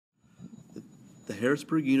The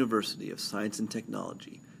Harrisburg University of Science and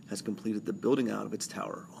Technology has completed the building out of its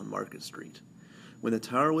tower on Market Street. When the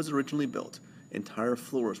tower was originally built, entire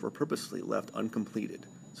floors were purposely left uncompleted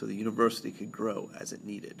so the university could grow as it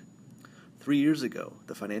needed. 3 years ago,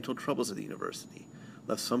 the financial troubles of the university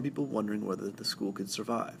left some people wondering whether the school could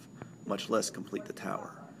survive, much less complete the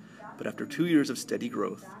tower. But after 2 years of steady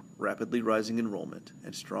growth, rapidly rising enrollment,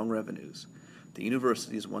 and strong revenues, the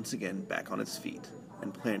university is once again back on its feet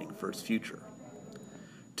and planning for its future.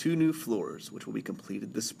 2 new floors, which will be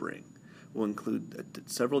completed this spring, will include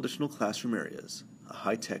several additional classroom areas, a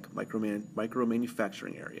high-tech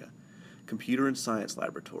micro-manufacturing area, computer and science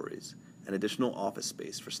laboratories, and additional office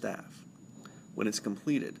space for staff. When it's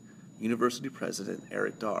completed, University President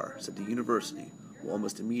Eric Dar said the university will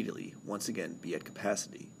almost immediately once again be at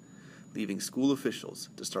capacity, leaving school officials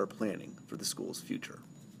to start planning for the school's future.